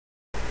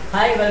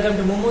Hi, welcome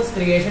to MUMMU'S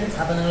Creations.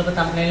 അപ്പോൾ നിങ്ങൾ ഇപ്പോൾ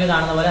തംബ്നെയിലിൽ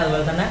കാണുന്ന പോലെ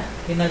അതുപോലെ തന്നെ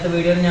ഇന്നത്തെ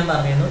വീഡിയോയിൽ ഞാൻ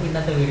പറഞ്ഞിരുന്നു.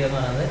 ഇന്നത്തെ വീഡിയോ എന്ന്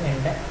പറയുന്നത്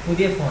എൻ്റെ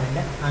പുതിയ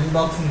ഫോണിൻ്റെ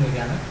അൺബോക്സിംഗ്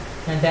വീഡിയോ ആണ്.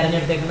 ഞാൻ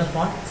തിരഞ്ഞെടുത്തേക്കുന്ന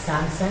phone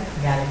Samsung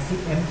Galaxy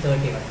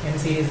M31 M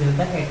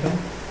സീരീസിലത്തെ ഏറ്റവും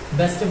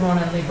ബെസ്റ്റ് ഫോൺ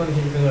എന്ന് ഇപ്പോൾ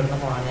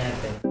വിശേഷിപ്പിക്കപ്പെടുന്ന ഫോണാണ് ഞാൻ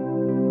എടുത്തത്.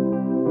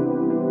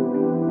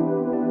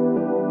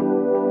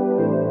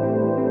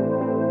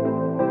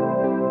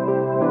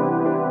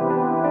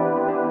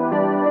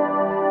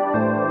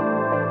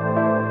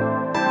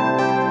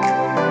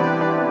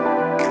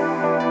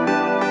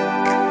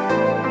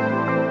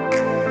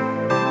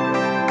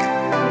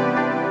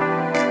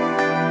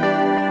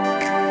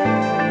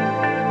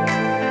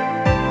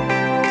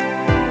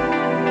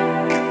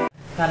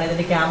 കാരണം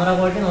ഇതിന്റെ ക്യാമറ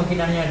ക്വാളിറ്റി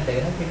നോക്കിയിട്ടാണ് ഞാൻ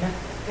എടുത്തേക്കുന്നത്. പിന്നെ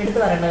എടുത്തു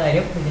പറയേണ്ട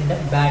കാര്യം ഇതിന്റെ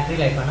ബാറ്ററി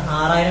ലൈഫാണ്.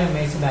 6000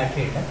 mAh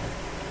ബാറ്ററി ഉണ്ട്.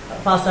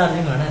 ഫാസ്റ്റ്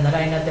ചാർജിംഗ് ആണ്, എന്നാലും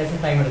അതിന് അത്യാവശ്യം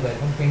ടൈം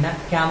എടുക്കുമായിരിക്കും. പിന്നെ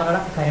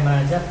ക്യാമറയുടെ കാര്യം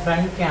പറയുന്നത് വെച്ചാൽ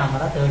ഫ്രണ്ട്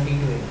ക്യാമറ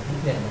 32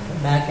 വരുന്നുണ്ട്,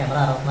 back camera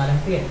 64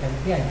 MP 8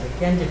 MP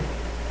 5 MP.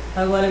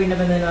 അതുപോലെ പിന്നെ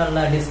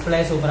എന്തെങ്കിലും ഡിസ്പ്ലേ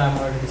സൂപ്പർ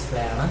ആമോലെഡ്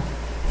ഡിസ്പ്ലേ ആണ്.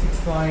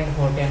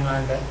 6.40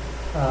 എങ്ങാണ്ട്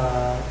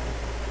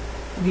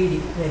വീതി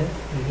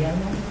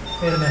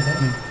വരുന്നുണ്ട്.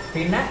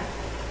 പിന്നെ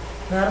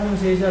വേറെ ഒന്നും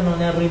വിശേഷിച്ച് പറഞ്ഞു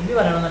ഞാൻ റിവ്യൂ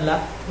പറയണമെന്നല്ല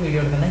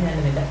വീഡിയോ എടുക്കുന്നത്, ഞാൻ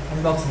ഇതിന്റെ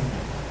അൺബോക്സിംഗ്.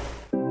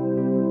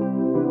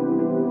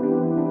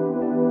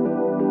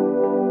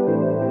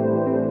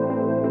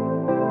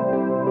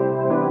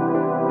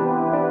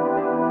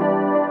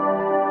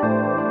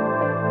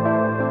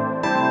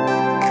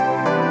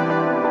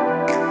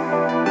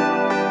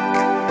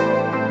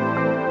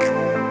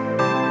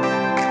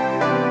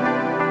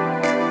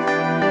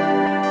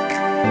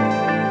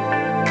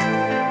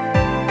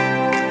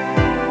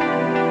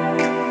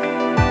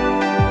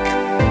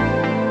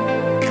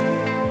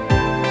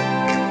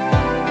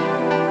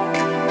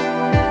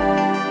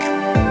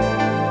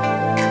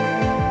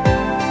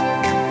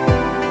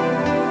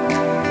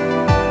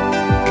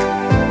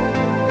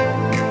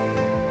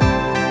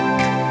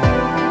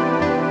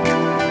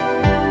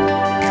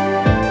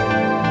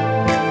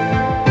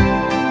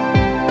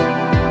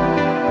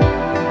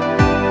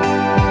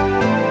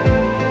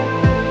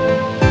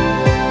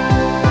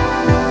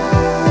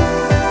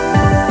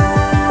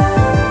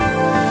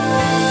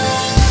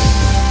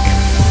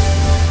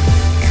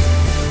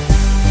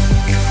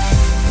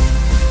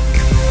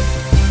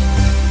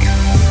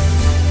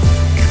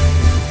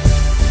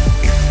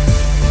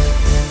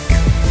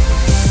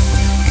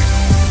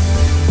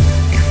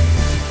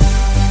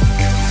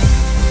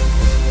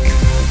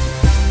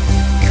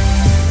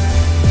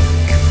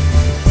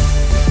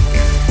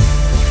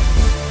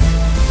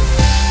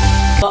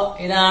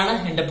 ഇതാണ്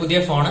എന്റെ പുതിയ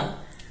ഫോണ്.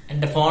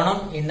 എന്റെ ഫോണും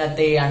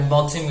ഇന്നത്തെ ഈ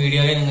അൺബോക്സിംഗ്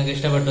വീഡിയോയിൽ നിങ്ങൾക്ക്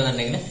ഇഷ്ടപ്പെട്ടു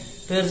എന്നുണ്ടെങ്കിൽ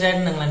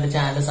തീർച്ചയായിട്ടും നിങ്ങൾ എന്റെ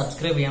ചാനൽ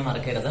സബ്സ്ക്രൈബ് ചെയ്യാൻ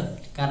മറക്കരുത്.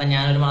 കാരണം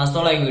ഞാനൊരു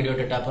മാസത്തോളമായി വീഡിയോ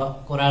ഇട്ടിട്ട്, അപ്പൊ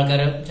കുറെ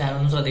ആൾക്കാർ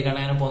ചാനലൊന്നും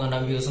ശ്രദ്ധിക്കാണ്ട്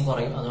പോകുന്നുണ്ടാവും, വ്യൂസും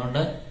കുറയും.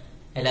 അതുകൊണ്ട്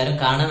എല്ലാവരും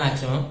കാണാൻ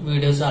മാക്സിമം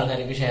വീഡിയോസ്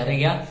ആൾക്കാർക്ക് ഷെയർ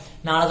ചെയ്യുക.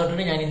 നാളെ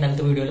തൊട്ടിട്ട് ഞാൻ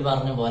ഇന്നലത്തെ വീഡിയോയിൽ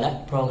പറഞ്ഞ പോലെ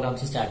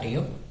പ്രോഗ്രാംസ് സ്റ്റാർട്ട്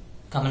ചെയ്യും.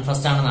 കമന്റ്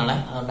ഫസ്റ്റ് ആണ് നാളെ,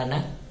 അതുകൊണ്ട്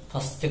തന്നെ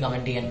ഫസ്റ്റ്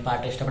കമന്റ് ചെയ്യാൻ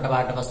ഇഷ്ടപ്പെട്ട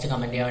പാട്ട് ഫസ്റ്റ്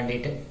കമന്റ് ചെയ്യാൻ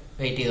വേണ്ടിയിട്ട്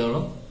വെയിറ്റ്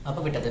ചെയ്തോളൂ. അപ്പൊ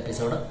പിറ്റത്തെ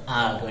എപ്പിസോഡ്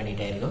ആ ആൾക്ക്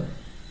വേണ്ടിയിട്ടായിരിക്കും.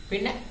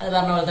 പിന്നെ അത്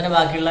പറഞ്ഞ പോലെ തന്നെ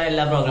ബാക്കിയുള്ള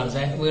എല്ലാ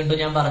പ്രോഗ്രാംസും വീണ്ടും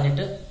ഞാൻ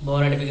പറഞ്ഞിട്ട്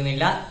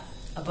ബോറടിപ്പിക്കുന്നില്ല.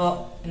 അപ്പോൾ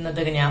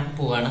ഇന്നത്തേക്ക് ഞാൻ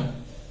പോവാണ്.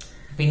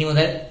 പിന്നെ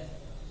മുതൽ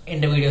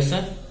എന്റെ വീഡിയോസ്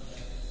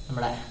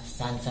നമ്മുടെ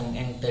സാംസങ്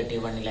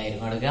M31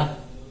 എടുക്കുക.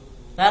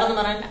 വേറെ ഒന്നും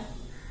പറയാനില്ല.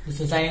 This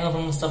is signing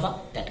off Mustafa.